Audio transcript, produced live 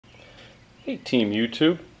Hey Team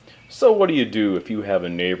YouTube. So what do you do if you have a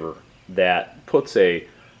neighbor that puts a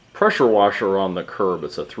pressure washer on the curb?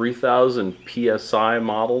 It's a 3000 PSI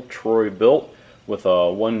model, Troy built, with a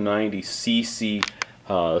 190cc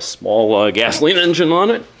small gasoline engine on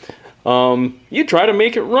it. You try to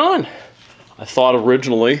make it run. I thought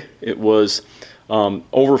originally it was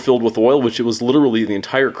overfilled with oil, which it was literally the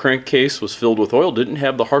entire crankcase was filled with oil. Didn't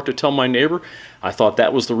have the heart to tell my neighbor. I thought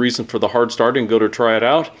that was the reason for the hard start and go to try it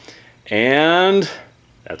out. And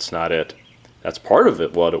that's not it. That's part of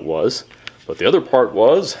it, what it was. But the other part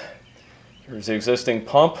was, here's the existing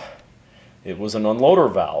pump. It was an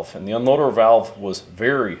unloader valve, and the unloader valve was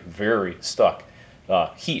very, very stuck.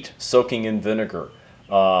 Heat, soaking in vinegar,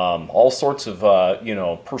 all sorts of,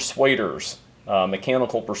 persuaders,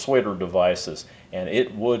 mechanical persuader devices, and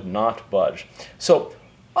it would not budge. So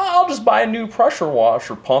I'll just buy a new pressure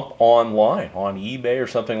washer pump online, on eBay or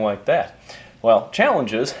something like that. Well,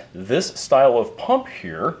 challenge is, this style of pump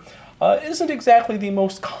here isn't exactly the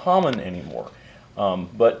most common anymore.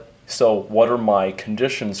 So what are my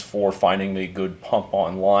conditions for finding a good pump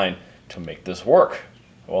online to make this work?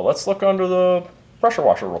 Well, let's look under the pressure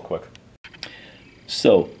washer real quick.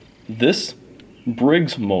 So this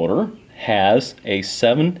Briggs motor has a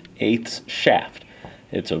 7/8 shaft.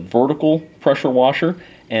 It's a vertical pressure washer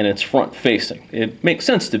and it's front facing. It makes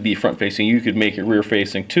sense to be front facing. You could make it rear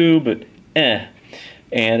facing too, but and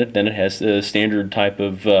then it has the standard type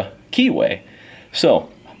of keyway. So,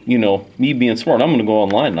 me being smart, I'm going to go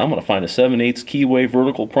online and I'm going to find a 7/8 keyway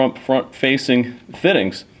vertical pump front facing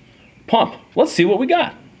fittings pump. Let's see what we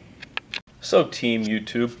got. So Team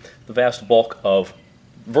YouTube, the vast bulk of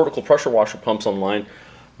vertical pressure washer pumps online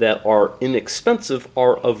that are inexpensive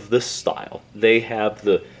are of this style. They have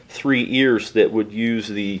the 3 ears that would use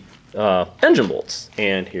the engine bolts,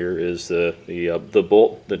 and here is the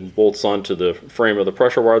bolt that bolts onto the frame of the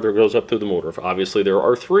pressure wire that goes up through the motor. Obviously there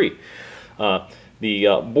are 3.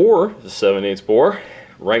 The bore, the 7/8 bore,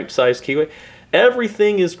 right size keyway,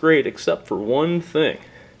 everything is great except for one thing,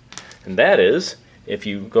 and that is if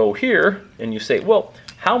you go here and you say, well,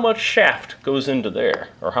 how much shaft goes into there,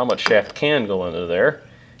 or how much shaft can go into there,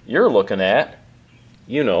 you're looking at,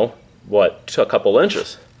 what, a couple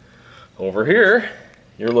inches. Over here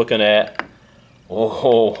you're looking at, a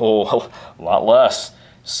lot less.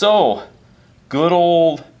 So, good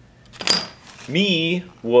old me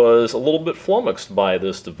was a little bit flummoxed by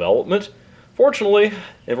this development. Fortunately,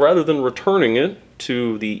 rather than returning it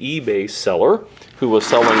to the eBay seller, who was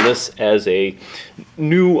selling this as a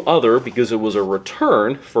new other because it was a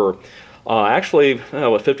return for actually,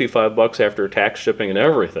 what, 55 bucks after tax, shipping, and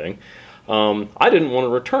everything, I didn't want to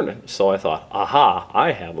return it. So I thought, aha,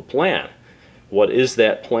 I have a plan. What is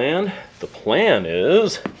that plan? The plan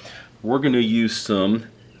is we're going to use some,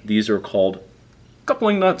 these are called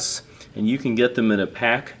coupling nuts, and you can get them in a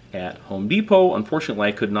pack at Home Depot. Unfortunately,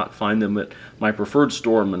 I could not find them at my preferred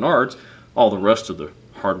store, Menards. All the rest of the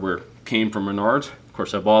hardware came from Menards. Of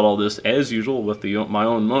course, I bought all this, as usual, with my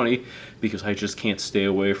own money because I just can't stay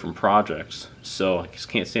away from projects. So I just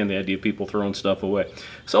can't stand the idea of people throwing stuff away.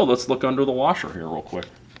 So let's look under the washer here real quick.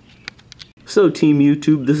 So Team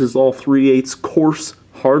YouTube, this is all 3/8 coarse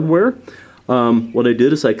hardware. What I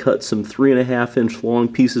did is I cut some 3.5-inch long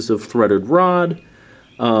pieces of threaded rod.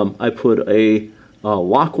 I put a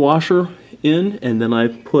lock washer in, and then I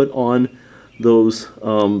put on those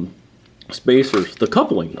spacers, the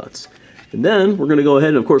coupling nuts. And then we're going to go ahead,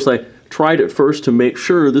 and of course I tried it first to make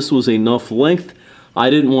sure this was enough length. I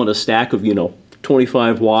didn't want a stack of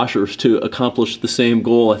 25 washers to accomplish the same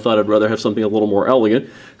goal. I thought I'd rather have something a little more elegant,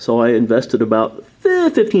 so I invested about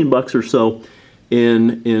 15 bucks or so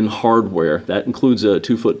in hardware. That includes a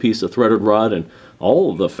 2-foot piece of threaded rod and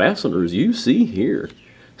all of the fasteners you see here.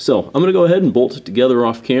 So I'm going to go ahead and bolt it together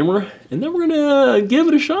off camera, and then we're going to give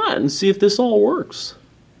it a shot and see if this all works.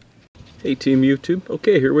 Hey Team YouTube,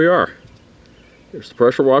 okay, here we are. There's the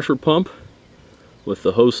pressure washer pump with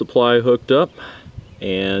the hose supply hooked up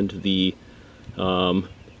and the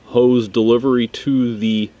hose delivery to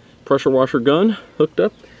the pressure washer gun hooked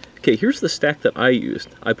up. Okay, here's the stack that I used.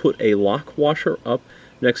 I put a lock washer up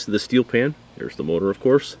next to the steel pan. There's the motor, of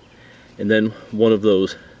course, and then one of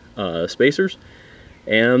those spacers,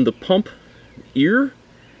 and the pump ear,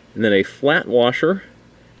 and then a flat washer,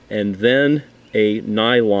 and then a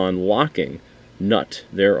nylon locking nut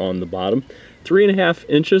there on the bottom. 3.5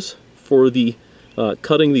 inches for the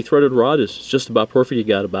cutting the threaded rod is just about perfect. You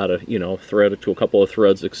got about a thread to a couple of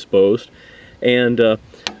threads exposed. And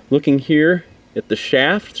looking here at the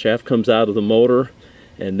shaft comes out of the motor,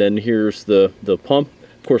 and then here's the pump.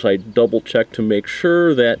 Of course, I double checked to make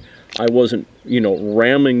sure that I wasn't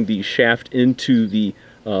ramming the shaft into the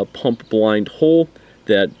pump blind hole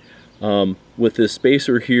that with this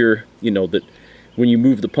spacer here, you know, that when you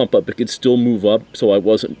move the pump up, it could still move up, so I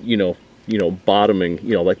wasn't, bottoming,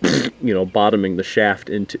 like, bottoming the shaft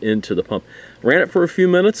into the pump. Ran it for a few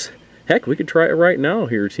minutes. Heck, we could try it right now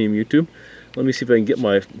here, Team YouTube. Let me see if I can get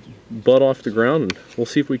my butt off the ground, and we'll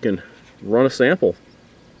see if we can run a sample.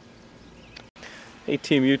 Hey,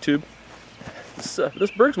 Team YouTube.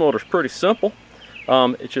 This Briggs motor is pretty simple.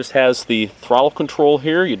 It just has the throttle control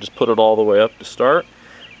here. You just put it all the way up to start.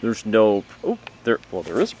 There's no, there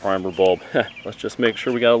is a primer bulb. Let's just make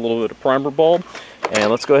sure we got a little bit of primer bulb, and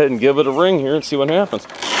let's go ahead and give it a ring here and see what happens.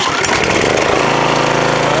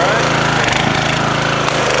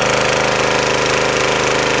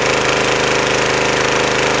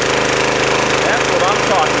 That's what I'm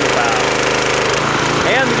talking about.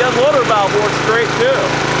 And the unloader valve works great too,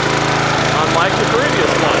 unlike the previous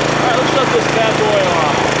one. All right, let's shut this bad boy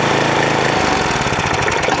off.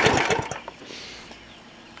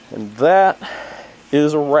 And that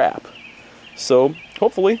is a wrap. So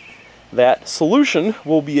hopefully that solution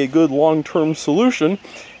will be a good long-term solution,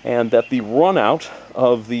 and that the run out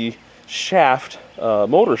of the shaft,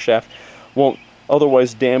 motor shaft, won't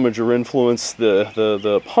otherwise damage or influence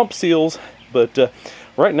the pump seals. But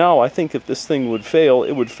right now, I think if this thing would fail,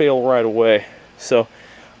 it would fail right away. So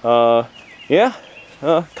yeah,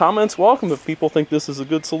 comments welcome if people think this is a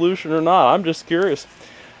good solution or not. I'm just curious.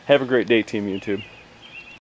 Have a great day, Team YouTube.